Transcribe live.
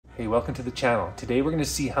Hey, welcome to the channel. Today we're going to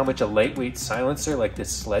see how much a lightweight silencer like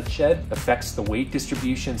this Sled shed affects the weight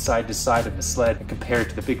distribution side to side of the sled and compare it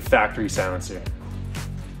to the big factory silencer.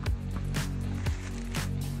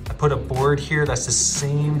 I put a board here that's the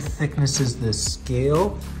same thickness as the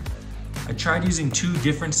scale. I tried using two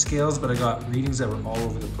different scales, but I got readings that were all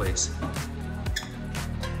over the place.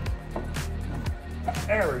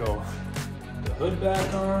 There we go. Put the hood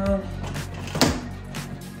back on.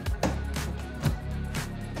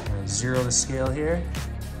 Zero the scale here.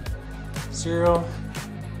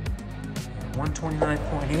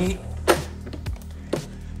 129.8.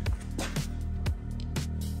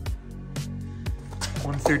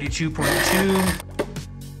 132.2.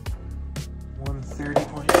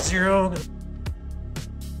 130.0.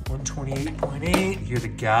 128.8. Hear the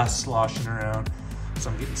gas sloshing around. So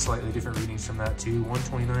I'm getting slightly different readings from that too.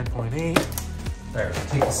 129.8. All right,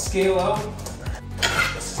 take the scale out.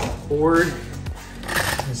 This is the board.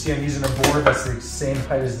 You can see I'm using a board that's the same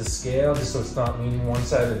height as the scale, just so it's not leaning one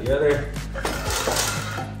side or the other.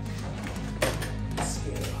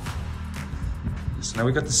 Scale. So now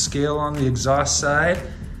we got the scale on the exhaust side.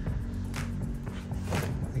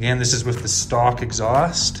 Again, this is with the stock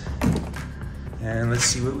exhaust. And let's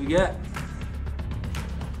see what we get.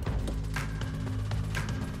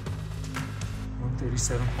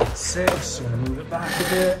 137.6, so I'm gonna move it back a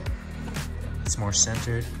bit. It's more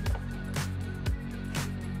centered.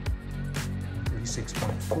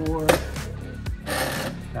 36.4,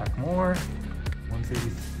 back more,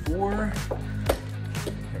 134,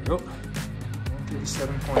 there we go,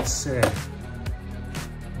 137.6,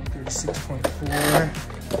 136.4,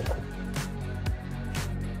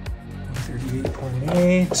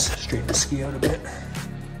 138.8, straighten the scale out a bit,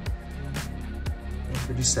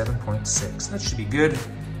 137.6, that should be good.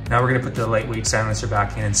 Now we're gonna put the lightweight silencer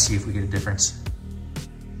back in and see if we get a difference.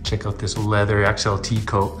 Check out this leather XLT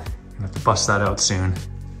coat. I have to bust that out soon.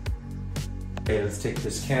 Okay, let's take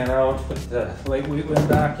this can out, put the lightweight one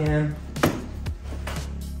back in.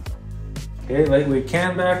 Okay, lightweight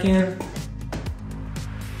can back in.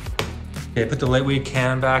 Okay, put the lightweight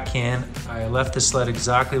can back in. I left the sled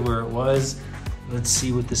exactly where it was. Let's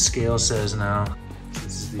see what the scale says now. This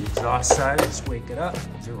is the exhaust side, let's wake it up.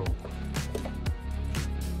 0.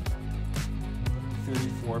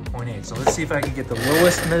 34.8. So let's see if I can get the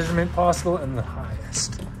lowest measurement possible and the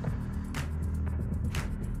highest.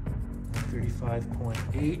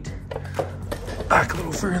 35.8. Back a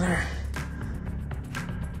little further.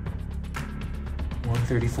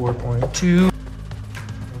 134.2.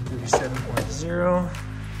 137.0.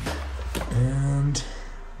 And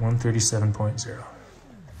 137.0.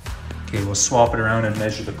 Okay, we'll swap it around and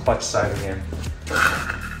measure the clutch side again.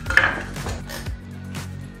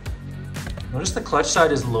 Notice the clutch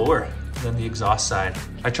side is lower than the exhaust side.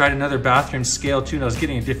 I tried another bathroom scale too, and I was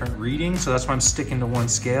getting a different reading, so that's why I'm sticking to one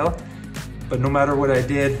scale. But no matter what I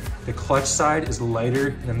did, the clutch side is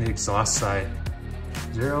lighter than the exhaust side.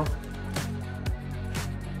 0.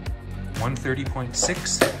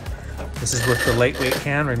 130.6. This is with the lightweight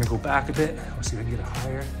can. We're gonna go back a bit. Let's see if I can get it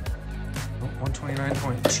higher.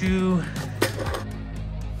 129.2.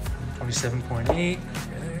 127.8.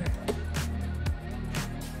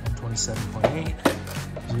 127.8.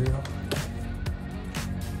 0.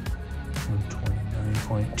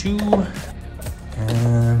 129.2.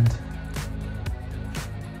 And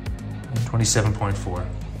 27.4.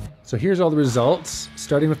 So here's all the results.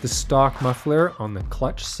 Starting with the stock muffler, on the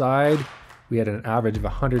clutch side, we had an average of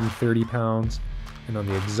 130 pounds, and on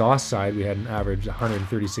the exhaust side, we had an average of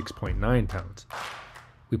 136.9 pounds.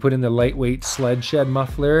 We put in the lightweight sled shed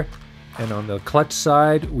muffler, and on the clutch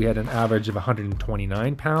side, we had an average of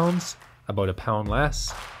 129 pounds, about a pound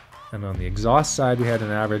less. And on the exhaust side, we had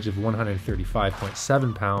an average of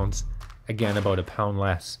 135.7 pounds, again about a pound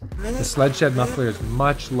less. The sled shed muffler is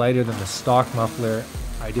much lighter than the stock muffler.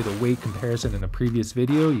 I did a weight comparison in a previous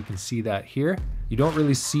video. You can see that here. You don't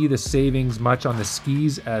really see the savings much on the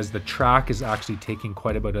skis, as the track is actually taking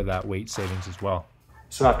quite a bit of that weight savings as well.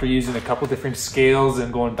 So after using a couple different scales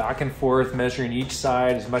and going back and forth, measuring each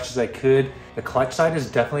side as much as I could, the clutch side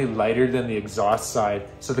is definitely lighter than the exhaust side.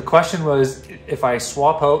 So the question was, if I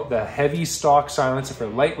swap out the heavy stock silencer for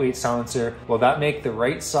lightweight silencer, will that make the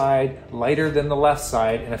right side lighter than the left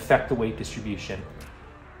side and affect the weight distribution?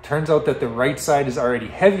 Turns out that the right side is already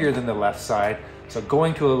heavier than the left side, so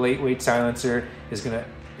going to a lightweight silencer is gonna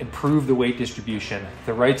improve the weight distribution.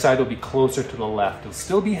 The right side will be closer to the left. It'll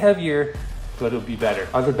still be heavier, but it'll be better.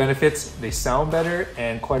 Other benefits, they sound better,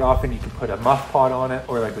 and quite often you can put a muff pot on it,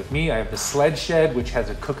 or like with me, I have the sled shed, which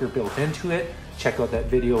has a cooker built into it. check out that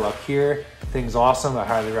video up here. Thing's awesome, I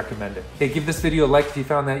highly recommend it. Hey, give this video a like if you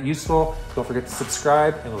found that useful. Don't forget to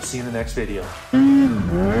subscribe, and we'll see you in the next video.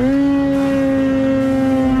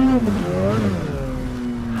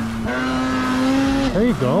 There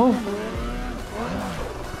you go.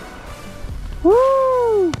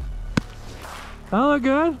 Woo! That look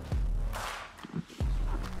good.